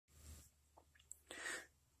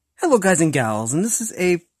Hello guys and gals, and this is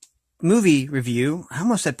a movie review. I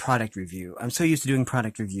almost said product review. I'm so used to doing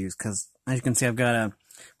product reviews because, as you can see, I've got a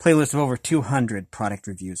playlist of over 200 product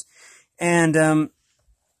reviews. And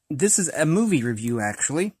this is a movie review,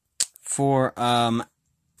 actually, for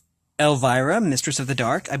Elvira, Mistress of the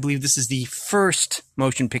Dark. I believe this is the first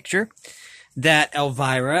motion picture that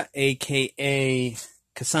Elvira, a.k.a.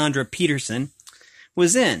 Cassandra Peterson,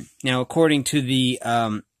 was in. Now, according to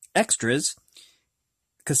the extras,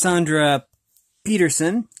 Cassandra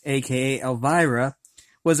Peterson, a.k.a. Elvira,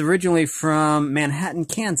 was originally from Manhattan,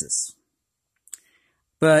 Kansas.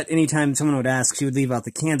 But anytime someone would ask, she would leave out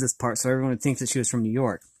the Kansas part, so everyone would think that she was from New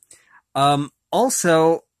York.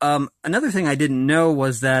 Also, another thing I didn't know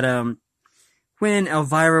was that when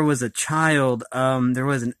Elvira was a child, there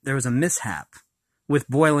was a mishap with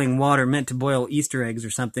boiling water meant to boil Easter eggs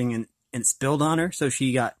or something, and it spilled on her, so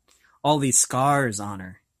she got all these scars on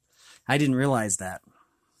her. I didn't realize that.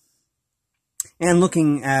 And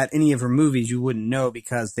looking at any of her movies, you wouldn't know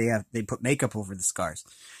because they put makeup over the scars.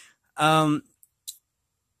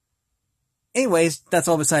 Anyways, that's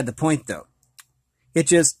all beside the point, though. It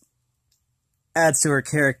just adds to her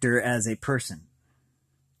character as a person.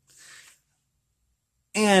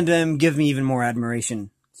 And give me even more admiration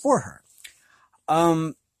for her.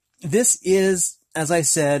 This is, as I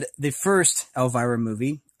said, the first Elvira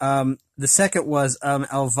movie. The second was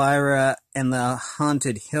Elvira and the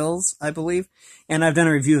Haunted Hills, I believe. And I've done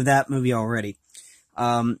a review of that movie already.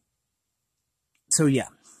 So yeah.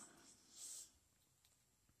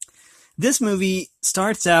 This movie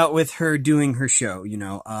starts out with her doing her show, you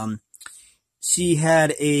know. She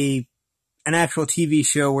had an actual TV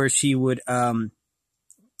show where she would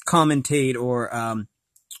commentate or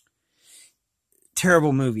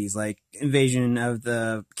terrible movies like Invasion of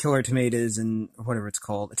the Killer Tomatoes and whatever it's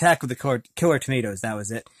called. Attack of the Killer Tomatoes, that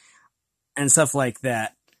was it. And stuff like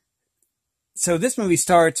that. So this movie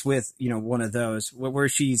starts with, you know, one of those where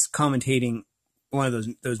she's commentating one of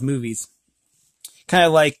those movies. Kind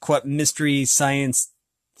of like what Mystery Science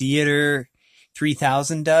Theater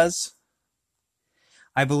 3000 does,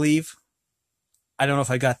 I believe. I don't know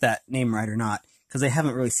if I got that name right or not, because I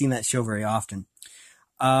haven't really seen that show very often.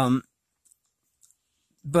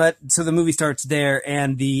 But, so the movie starts there,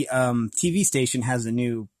 and the TV station has a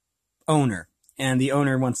new owner, and the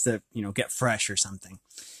owner wants to, you know, get fresh or something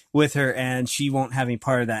with her, and she won't have any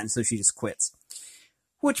part of that, and so she just quits.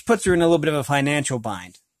 Which puts her in a little bit of a financial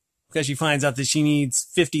bind, because she finds out that she needs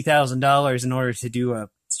 $50,000 in order to do a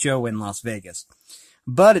show in Las Vegas.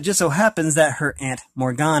 But it just so happens that her Aunt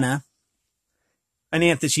Morgana, an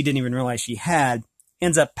aunt that she didn't even realize she had,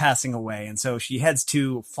 ends up passing away, and so she heads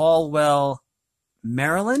to Falwell,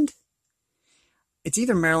 Maryland? It's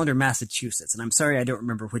either Maryland or Massachusetts, and I'm sorry I don't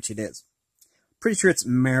remember which it is. Pretty sure it's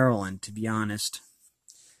Maryland, to be honest.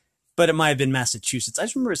 But it might have been Massachusetts. I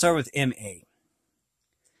just remember it started with M-A.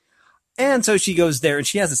 And so she goes there, and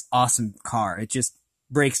she has this awesome car. It just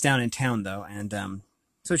breaks down in town, though, and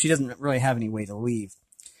so she doesn't really have any way to leave.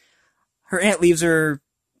 Her aunt leaves her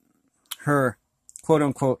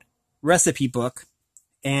quote-unquote recipe book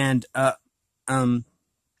and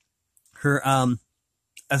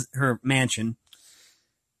her mansion,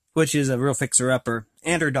 which is a real fixer-upper,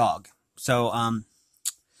 and her dog. So,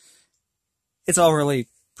 it's all really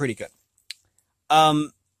pretty good.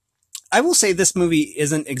 I will say this movie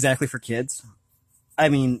isn't exactly for kids. I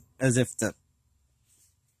mean, as if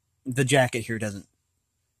the jacket here doesn't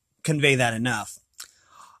convey that enough.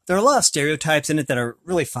 There are a lot of stereotypes in it that are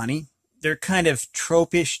really funny. They're kind of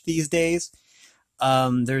trope-ish these days.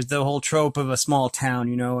 There's the whole trope of a small town,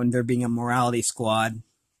 you know, and there being a morality squad.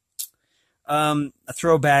 A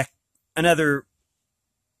throwback,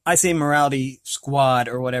 I say morality squad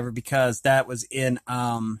or whatever because that was in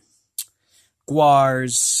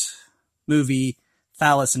Guar's movie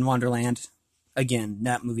Phallus in Wonderland. Again,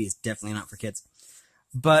 that movie is definitely not for kids.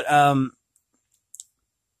 But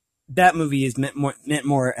that movie is meant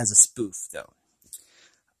more as a spoof, though.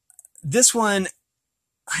 This one,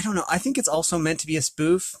 I don't know. I think it's also meant to be a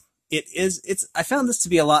spoof. I found this to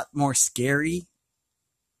be a lot more scary,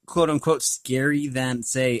 quote unquote scary, than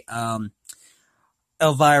say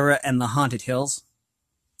Elvira and the Haunted Hills.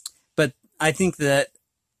 But I think that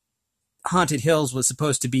Haunted Hills was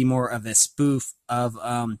supposed to be more of a spoof of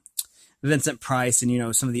Vincent Price and, you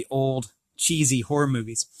know, some of the old cheesy horror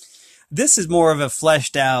movies. This is more of a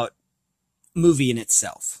fleshed out movie in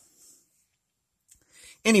itself.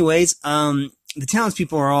 Anyways, the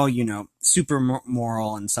townspeople are all, you know, super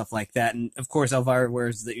moral and stuff like that. And, of course, Elvira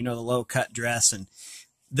wears the, you know, the low-cut dress and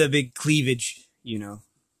the big cleavage, you know,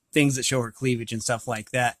 things that show her cleavage and stuff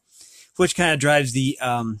like that, which kind of drives the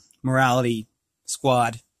morality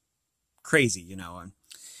squad crazy, and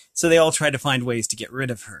so they all try to find ways to get rid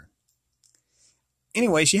of her.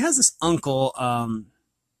 Anyway, she has this uncle,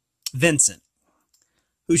 Vincent,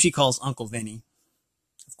 who she calls Uncle Vinny,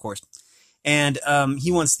 of course, and he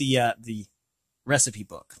wants the recipe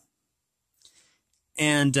book.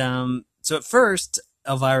 And so at first,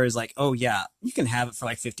 Elvira is like, "Oh yeah, you can have it for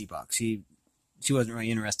like $50." She wasn't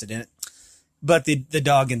really interested in it, but the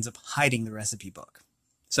dog ends up hiding the recipe book,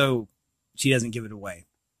 so she doesn't give it away.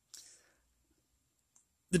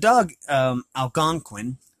 The dog,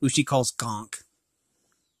 Algonquin, who she calls Gonk,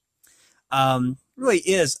 really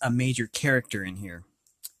is a major character in here.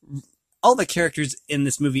 All the characters in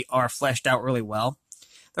this movie are fleshed out really well.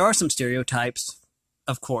 There are some stereotypes,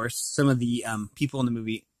 of course. Some of the people in the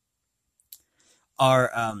movie are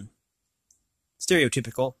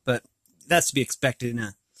stereotypical, but that's to be expected in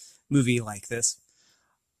a movie like this.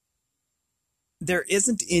 There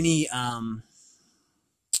isn't any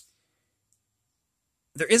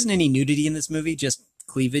nudity in this movie, just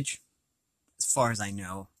cleavage, as far as I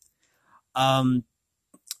know.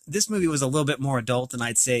 This movie was a little bit more adult than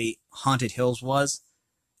I'd say Haunted Hills was.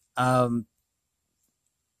 But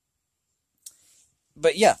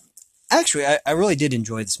yeah, actually, I really did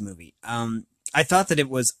enjoy this movie. I thought that it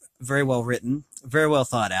was very well written, very well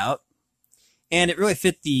thought out, and it really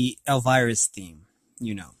fit the Elvira's theme,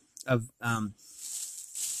 of,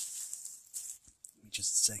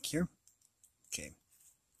 just a sec here. Okay.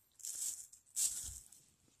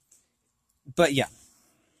 But yeah.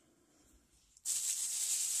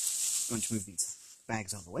 Going to move these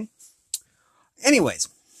bags out of the way. Anyways,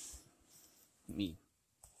 let me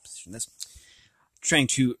position this. Trying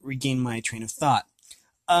to regain my train of thought.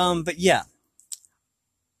 But yeah,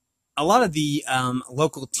 a lot of the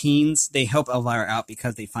local teens, they help Elvira out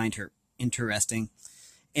because they find her interesting,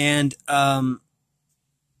 and so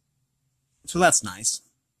that's nice.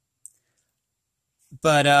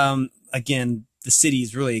 But again, the city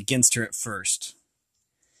is really against her at first.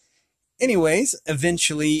 Anyways,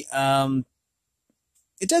 eventually,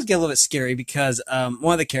 it does get a little bit scary because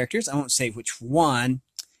one of the characters, I won't say which one,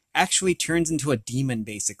 actually turns into a demon,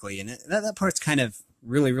 basically. And that part's kind of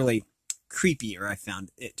really, really creepy, or I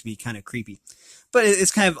found it to be kind of creepy. But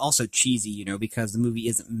it's kind of also cheesy, because the movie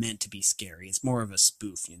isn't meant to be scary. It's more of a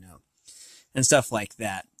spoof, and stuff like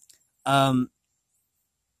that. And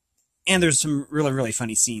there's some really, really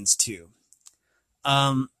funny scenes, too.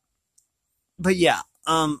 But yeah.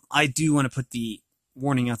 I do want to put the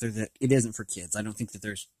warning out there that it isn't for kids. I don't think that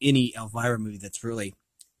there's any Elvira movie that's really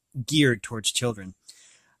geared towards children.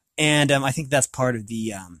 And I think that's part of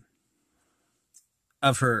the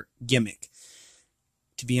of her gimmick,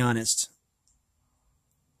 to be honest.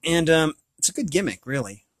 And it's a good gimmick,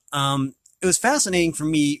 really. It was fascinating for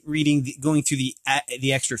me going through the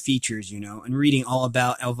extra features, and reading all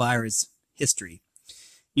about Elvira's history.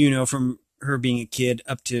 From her being a kid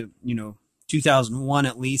up to, 2001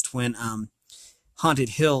 at least, when Haunted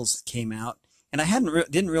Hills came out, and I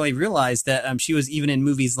didn't really realize that she was even in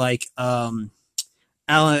movies like Alan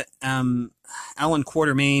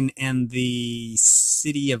Quatermain and the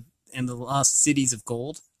Lost Cities of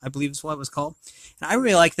Gold, I believe is what it was called. And I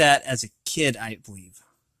really liked that as a kid, I believe.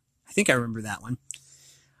 I think I remember that one.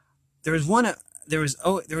 There was one.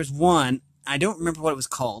 I don't remember what it was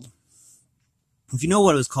called. If you know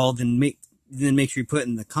what it was called, then make sure you put it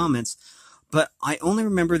in the comments. But I only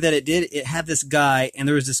remember that it had this guy, and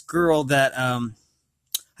there was this girl that, I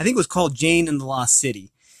think it was called Jane in the Lost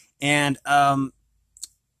City. And,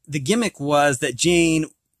 the gimmick was that Jane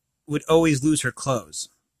would always lose her clothes.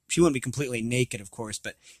 She wouldn't be completely naked, of course,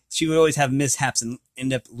 but she would always have mishaps and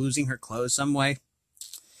end up losing her clothes some way.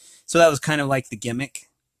 So that was kind of like the gimmick.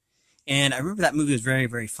 And I remember that movie was very,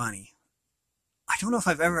 very funny. I don't know if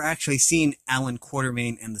I've ever actually seen Alan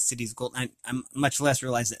Quatermain and the Cities of Gold. I much less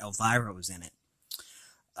realized that Elvira was in it.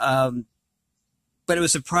 But it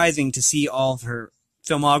was surprising to see all of her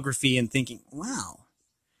filmography and thinking, wow.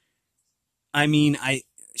 I mean,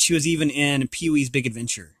 she was even in Pee-wee's Big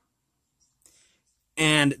Adventure.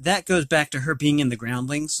 And that goes back to her being in The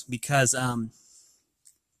Groundlings, because The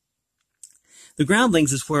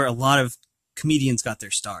Groundlings is where a lot of comedians got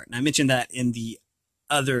their start. And I mentioned that in the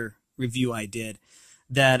other review I did,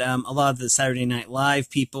 that a lot of the Saturday Night Live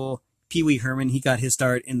people, Pee-wee Herman, he got his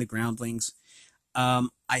start in The Groundlings.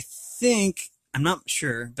 I think, I'm not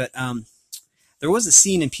sure, but there was a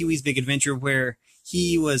scene in Pee-wee's Big Adventure where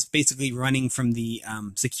he was basically running from the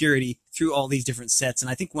security through all these different sets, and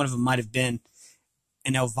I think one of them might have been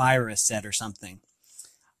an Elvira set or something.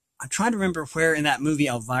 I'm trying to remember where in that movie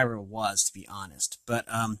Elvira was, to be honest, but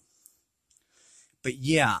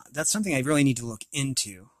yeah, that's something I really need to look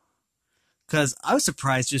into. because I was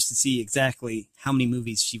surprised just to see exactly how many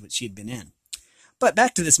movies she had been in. But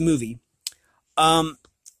back to this movie.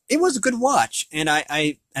 It was a good watch, and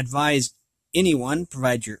I advise anyone,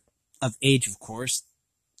 provided you're of age, of course,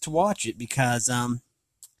 to watch it, because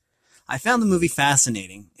I found the movie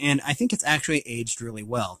fascinating, and I think it's actually aged really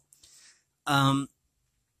well. But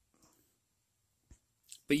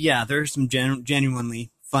yeah, there's some genuinely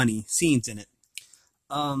funny scenes in it.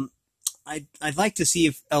 I'd like to see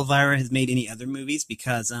if Elvira has made any other movies,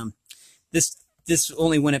 because this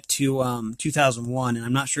only went up to 2001, and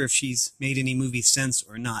I'm not sure if she's made any movies since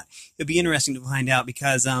or not. It'd be interesting to find out,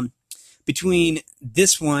 because between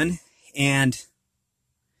this one and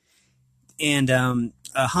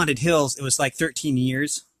Haunted Hills, it was like 13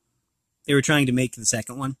 years. They were trying to make the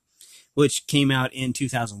second one, which came out in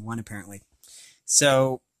 2001 apparently.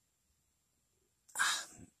 So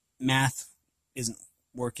math isn't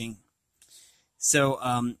working. So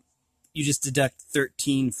you just deduct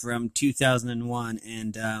 13 from 2001,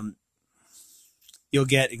 and you'll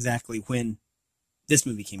get exactly when this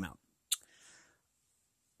movie came out.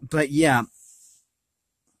 But yeah,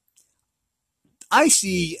 I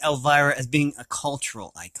see Elvira as being a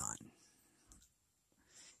cultural icon.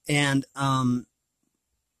 And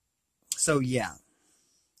so yeah.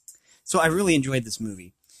 So I really enjoyed this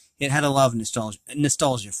movie. It had a lot of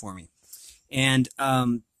nostalgia for me. And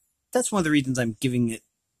that's one of the reasons I'm giving it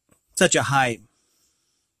such high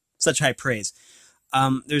praise.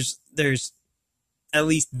 There's at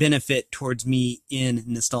least benefit towards me in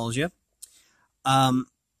nostalgia.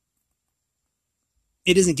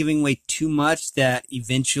 It isn't giving away too much that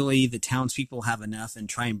eventually the townspeople have enough and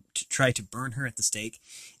try to burn her at the stake.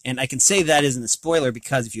 And I can say that isn't a spoiler,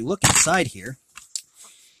 because if you look inside here,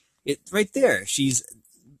 it's right there.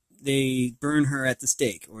 They burn her at the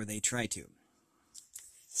stake, or they try to.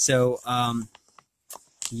 So,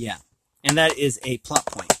 yeah. And that is a plot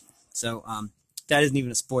point. So, that isn't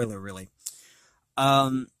even a spoiler, really.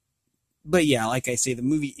 But yeah, like I say, the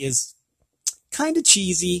movie is kind of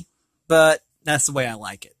cheesy, but that's the way I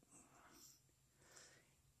like it.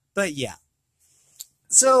 But yeah.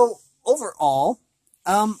 So, overall,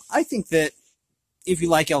 I think that if you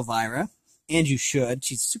like Elvira, and you should,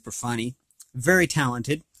 she's super funny, very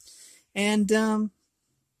talented, and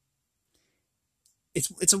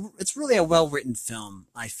it's really a well-written film,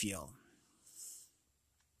 I feel.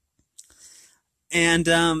 And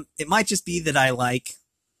it might just be that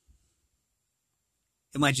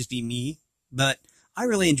it might just be me, but I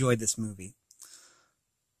really enjoyed this movie.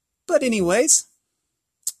 But anyways,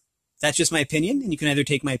 that's just my opinion, and you can either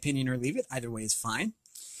take my opinion or leave it. Either way is fine.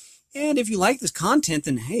 And if you like this content,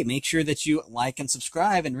 then hey, make sure that you like and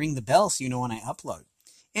subscribe and ring the bell so you know when I upload.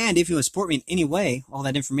 And if you want to support me in any way, all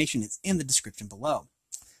that information is in the description below.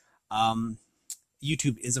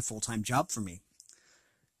 YouTube is a full-time job for me.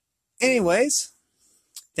 Anyways,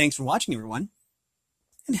 thanks for watching, everyone,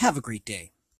 and have a great day.